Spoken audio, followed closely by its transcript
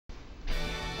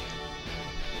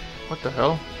What the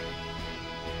hell?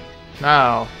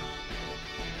 Now.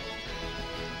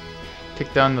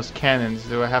 Take down those cannons.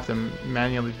 Do I have to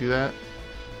manually do that?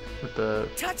 With the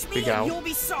big owl? You'll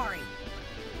be sorry.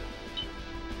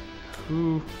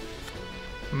 Ooh.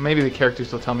 Maybe the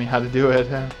characters will tell me how to do it.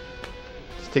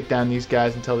 Just take down these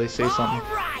guys until they say something.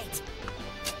 All right.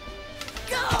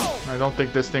 Go. I don't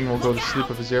think this thing will go to sleep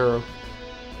with a zero.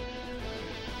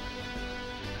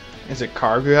 Is it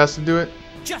Karg who has to do it?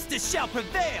 Justice shall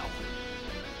prevail.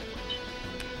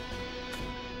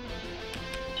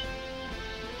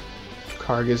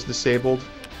 Karg is disabled.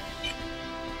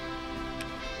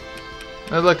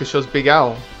 Oh, look, it shows Big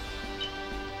Owl.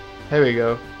 There we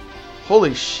go.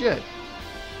 Holy shit.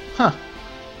 Huh.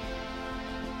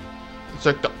 It's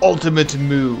like the ultimate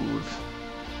move.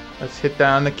 Let's hit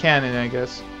down the cannon, I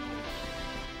guess.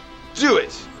 Do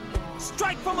it!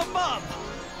 Strike from above.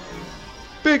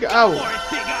 Big Owl. For it,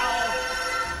 Big Owl.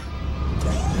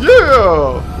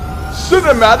 Yeah!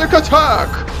 Cinematic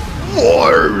attack!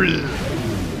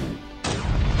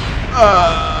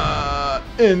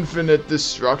 Infinite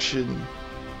destruction.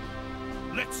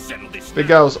 Let's settle this.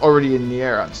 Big Owl's already in the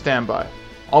air on standby.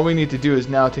 All we need to do is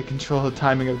now take control of the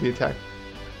timing of the attack.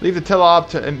 Leave the teleop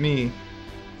to me.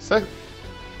 I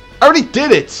already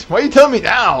did it! Why are you telling me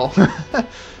now?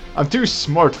 I'm too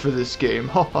smart for this game.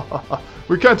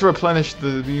 We can't replenish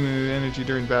the beam of energy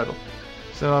during battle.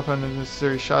 Set off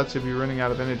unnecessary shots, you'll be running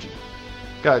out of energy.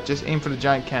 Got it, just aim for the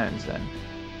giant cannons then.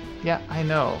 Yeah, I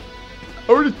know.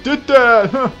 I already did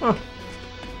that!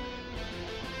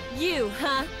 You,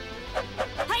 huh?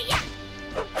 Hi-ya!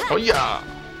 Oh yeah!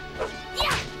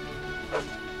 Yeah!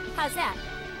 How's that?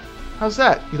 How's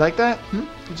that? You like that?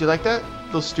 Did you like that?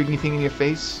 Little stringy thing in your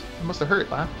face? It must have hurt,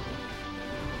 huh?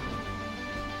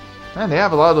 Man, they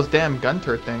have a lot of those damn gun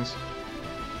turret things.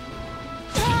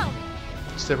 Ow!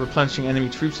 Instead of replenishing enemy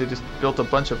troops, they just built a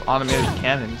bunch of automated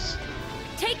cannons.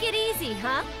 Take it easy,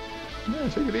 huh? Yeah,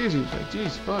 take it easy. Like,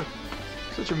 jeez, fuck.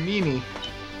 Such a meanie.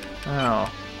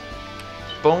 Oh.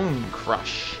 Bone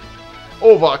Crush.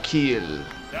 Overkill.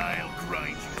 I'll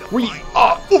grind you to We fine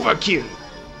are Overkill.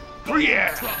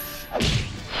 Yeah. crush.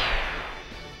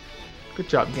 Good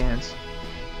job, Gans.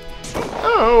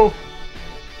 Oh.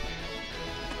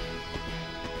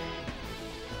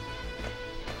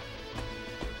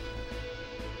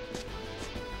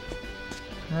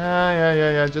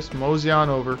 Yeah. Just mosey on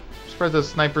over. Surprised the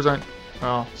snipers aren't,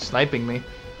 well, sniping me.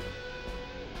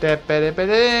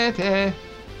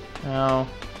 No.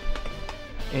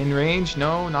 In range?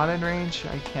 No, not in range.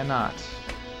 I cannot.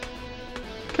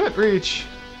 Can't reach.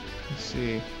 Let's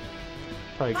see.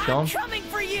 Probably kill I'm him. coming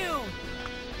for you.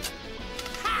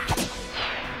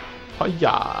 Oh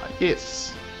yeah,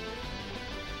 yes.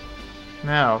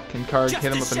 Now, can Karg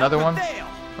hit him with another one?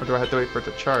 Or do I have to wait for it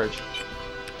to charge?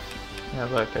 Yeah,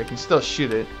 look, I can still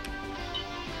shoot it.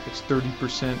 It's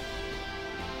 30%.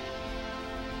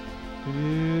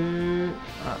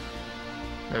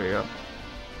 There we go.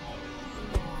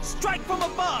 Strike from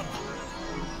above.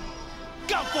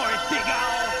 Go for it, Big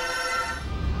Owl.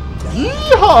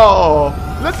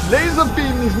 Yeehaw! Let's laser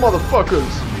beam these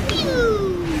motherfuckers!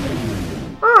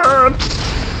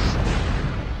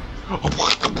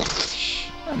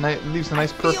 And that leaves a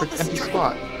nice perfect empty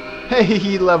spot. Hey,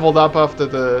 he leveled up after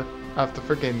the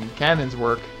freaking cannons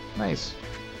work. Nice.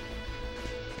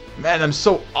 Man, I'm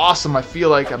so awesome. I feel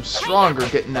like I'm stronger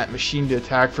getting that machine to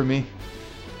attack for me.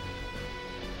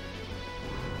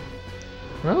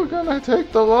 We're gonna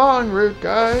take the long route,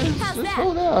 guys. Just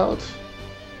hold out.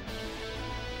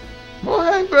 We'll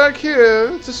hang back here.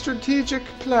 It's a strategic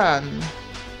plan.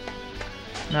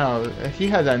 Now, if he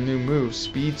had that new move,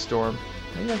 Speed Storm,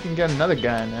 maybe I can get another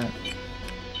guy in that.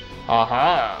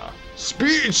 Aha!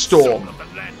 Speed Storm! Soul of the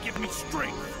land, give me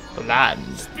strength. The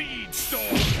land. Speed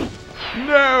storm.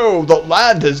 No! The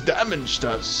land has damaged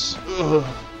us. Ugh.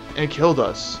 And killed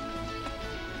us.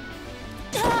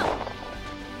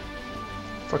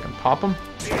 Fucking pop him.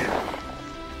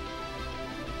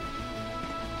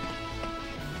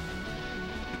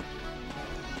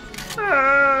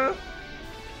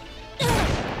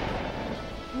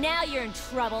 Now you're in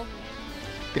trouble.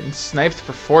 Getting sniped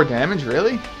for 4 damage,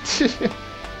 really?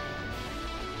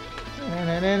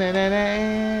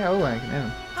 Oh, I can hit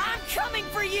him. I'm coming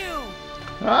for you.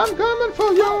 I'm coming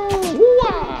for you!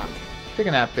 Woo-ah! Take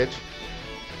a nap, bitch.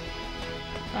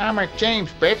 I'm Rick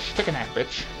James, bitch. Take a nap,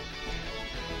 bitch.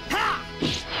 Ha!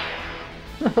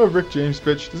 Rick James,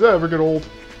 bitch. Does that ever get old?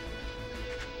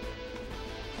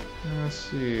 Let's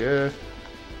see.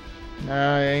 No,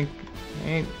 I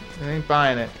ain't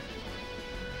buying it.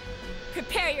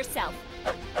 Prepare yourself.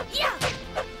 Yeah.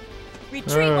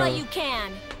 Retreat while you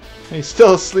can. He's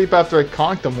still asleep after I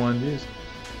conked him one. Jeez.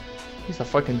 He's a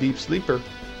fucking deep sleeper.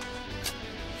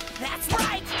 That's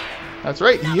right. That's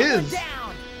right, he Another is.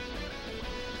 down.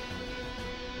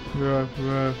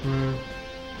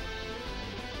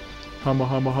 Humma,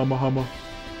 humma, humma, humma.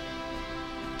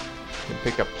 Can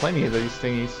pick up plenty of these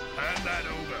thingies. Hand that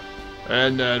over.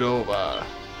 Hand that over.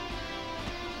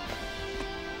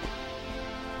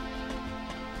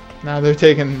 Now they're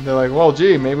like, well,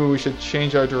 gee, maybe we should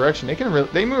change our direction.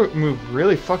 They move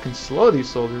really fucking slow, these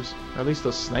soldiers. Or at least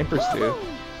those snipers do.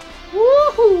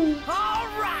 Woohoo! All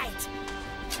right.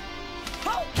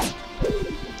 Oh.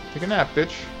 Take a nap,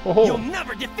 bitch. Oh, You'll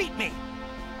never defeat me.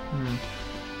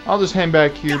 I'll just hang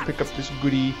back here, pick up this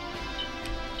goodie.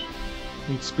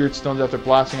 Need spirit stones after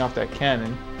blasting off that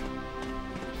cannon.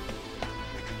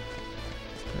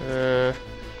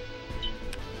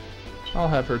 I'll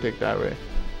have her take that way.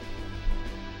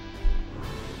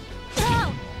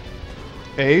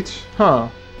 8? Huh.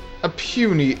 A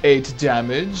puny 8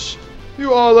 damage.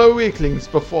 You all are weaklings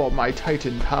before my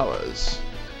titan powers.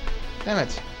 Damn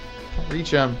it. Can't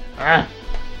reach him. Ah!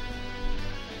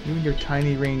 You and your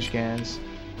tiny range guns.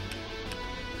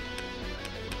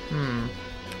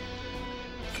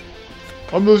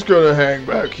 I'm just gonna hang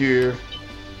back here.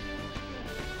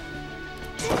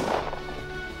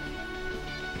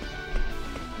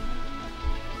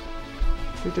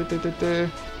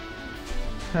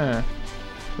 Huh.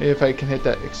 Maybe if I can hit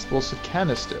that explosive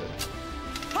canister.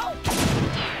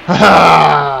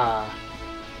 Ha!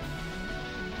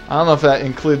 I don't know if that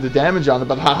included the damage on it,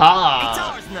 but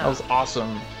haha! That was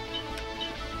awesome.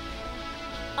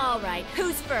 Alright,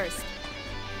 who's first?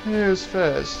 Who's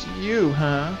first? You,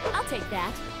 huh? I'll take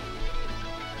that.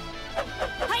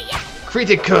 Hi-ya!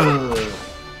 Critical!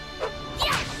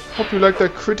 Yeah! Hope you like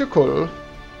that critical.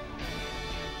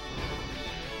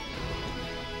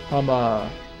 Hammer.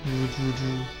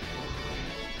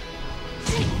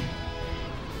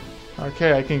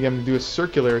 Okay, I can get him to do a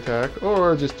circular attack,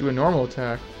 or just do a normal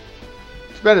attack.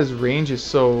 Too bad his range is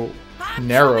so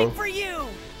narrow. For you.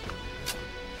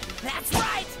 That's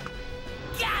right.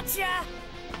 Gotcha.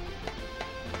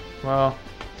 Well,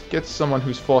 get someone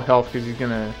who's full health because he's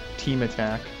gonna team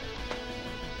attack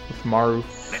with Maru.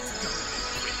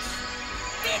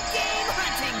 Big game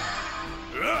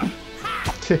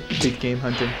hunting. Big game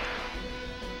hunting.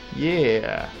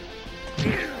 Yeah.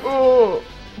 Oh,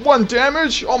 1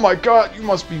 damage? Oh my god, you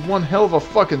must be one hell of a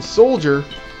fucking soldier.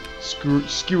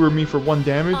 Skewer me for 1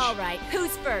 damage. Alright,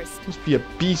 who's first? Must be a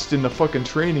beast in the fucking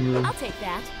training room. I'll take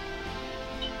that.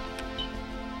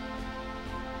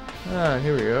 Ah,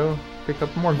 here we go. Pick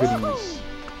up more goodies.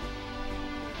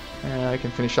 And I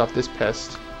can finish off this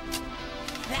pest.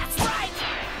 That's right.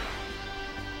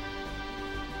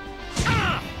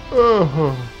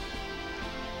 Oh.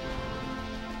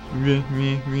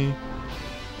 Me.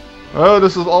 Oh,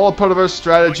 this is all part of our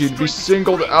strategy to be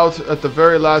singled out at the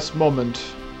very last moment.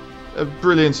 A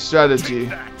brilliant strategy.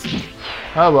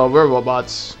 Ah well, we're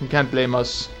robots. You can't blame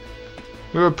us.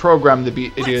 We were programmed to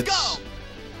be idiots.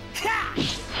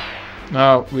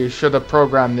 No, we should have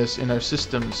programmed this in our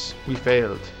systems. We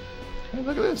failed. Hey,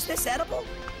 look at this. Is this edible?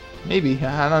 Maybe.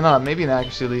 I don't know. Maybe an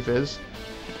accuracy leaf is.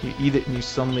 You eat it and you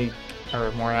suddenly are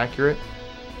more accurate.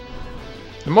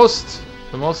 The most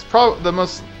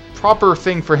proper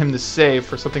thing for him to say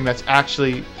for something that's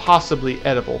actually possibly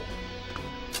edible.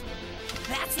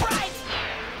 That's right.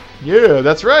 Yeah,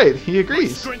 that's right. He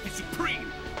agrees. Strength is supreme.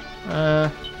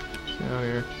 Get over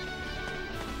here.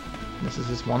 This is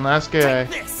this one last guy.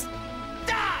 Take this.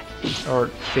 Die. Or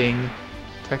thing.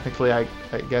 Technically, I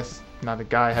guess not a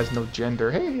guy, has no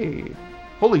gender. Hey!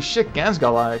 Holy shit, Gans got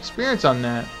a lot of experience on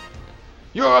that.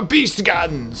 You're a beast,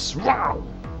 Gans! Wow!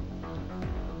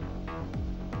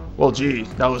 Well, gee,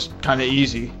 that was kinda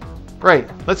easy. Right,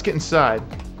 let's get inside.